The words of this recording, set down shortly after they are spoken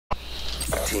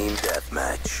Team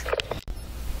deathmatch.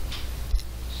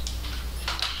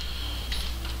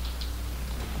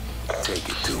 Take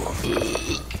it to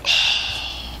him.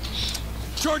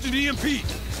 Charging EMP.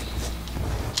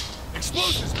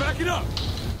 Explosives, back it up.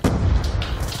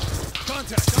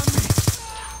 Contact on me.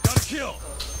 Got a kill.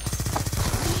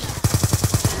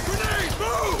 Grenade,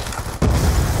 move!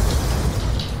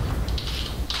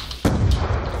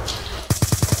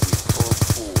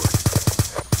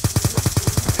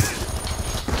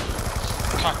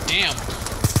 God damn.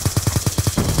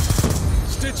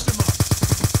 Stitched him up.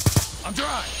 I'm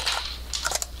dry.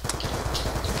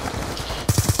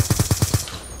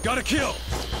 Got a kill.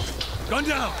 Gun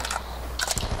down.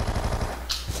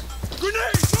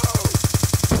 Grenade, move!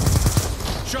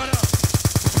 Shut up.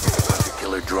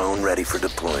 Hunter-killer drone ready for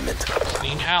deployment.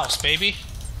 Clean house, baby.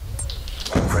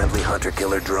 Friendly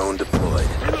hunter-killer drone deployed.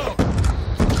 Reload.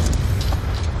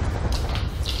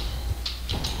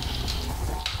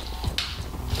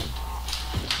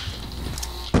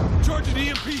 Charging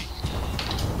EMP.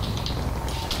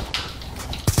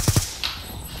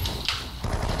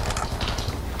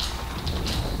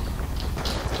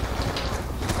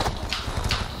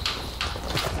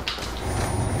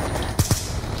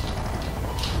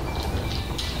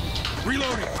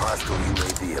 Reloading. Hostile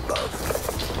UAV above.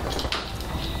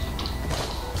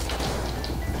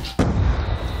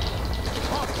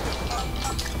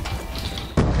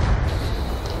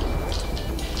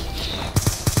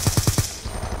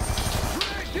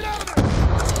 Get out of there!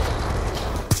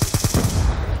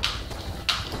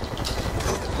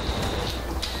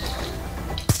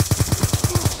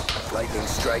 Lightning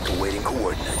strike awaiting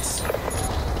coordinates.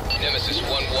 Nemesis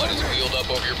 1-1 is wheeled up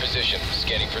over your position,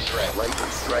 scanning for threat. Lightning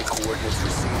strike coordinates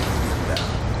received.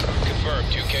 Inbound.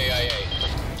 Confirmed, 2 KIA.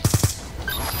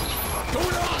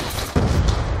 Going on!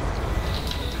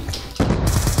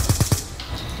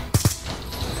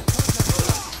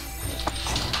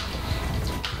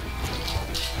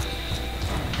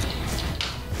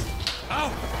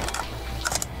 Out!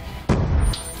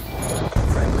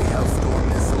 Friendly house door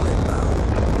missile inbound.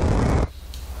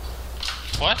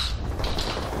 What?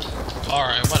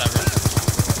 Alright, whatever.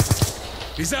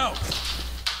 He's out!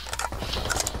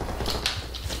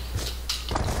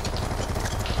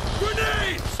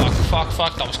 Grenade!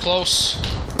 Fuck, that was close.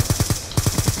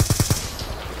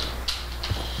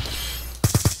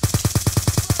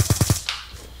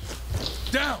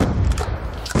 Down!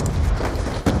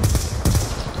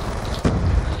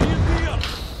 EMP up!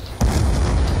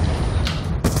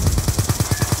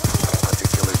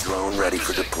 Hunter-killer drone ready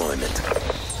for deployment.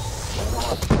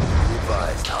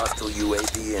 Advised, hostile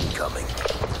UAV incoming.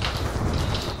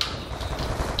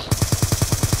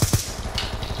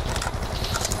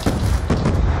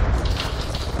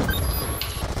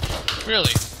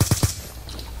 Really?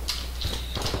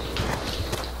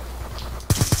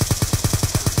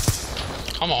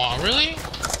 Come on, really?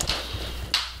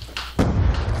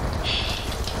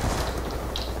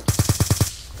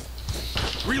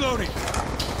 Reloading!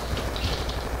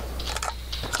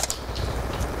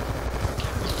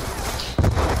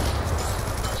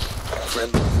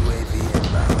 Friendly UAV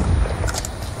inbound.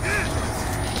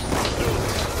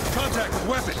 Contact with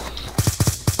weapon!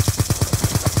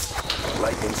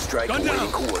 Lightning strike Gun awaiting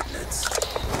down. coordinates.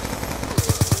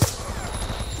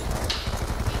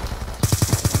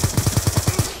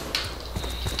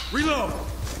 Reload!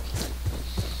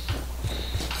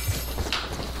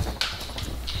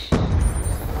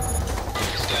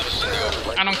 Establishing the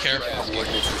overlay. I don't care.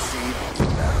 Coordinates received.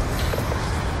 Inbound.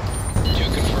 2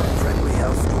 confirmed. Friendly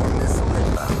house door missile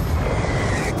inbound.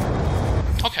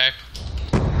 Okay.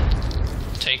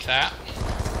 Take that.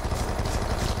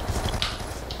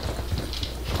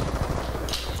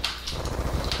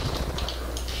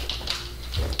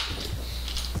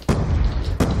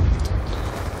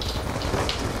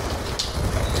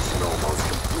 Mission almost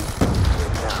complete.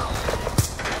 Now.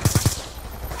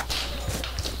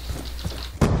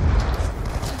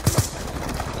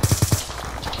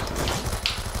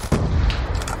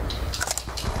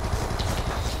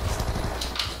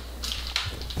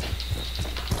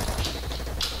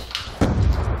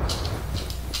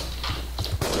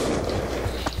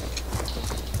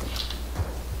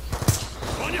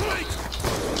 On your feet!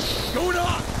 Going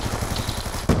on!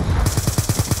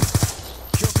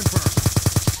 Kill confirmed.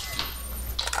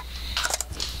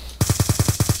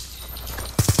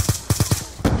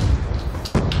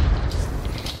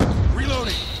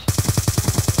 Reloading!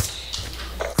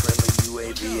 Friendly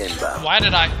UAV inbound. Why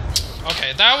did I?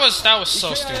 Okay, that was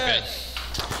so stupid.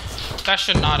 That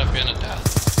should not have been a death.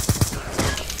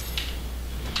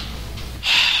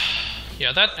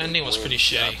 Yeah, that ending was pretty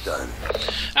shitty. Done.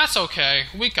 That's okay.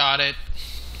 We got it.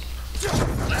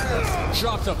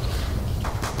 Drop them.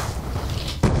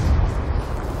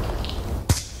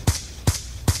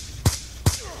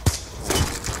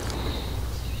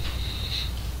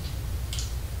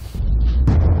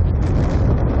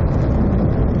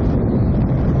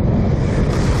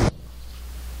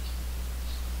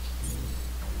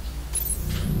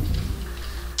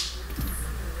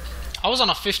 I was on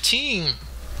a 15.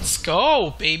 Let's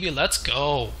go, baby. Let's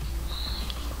go.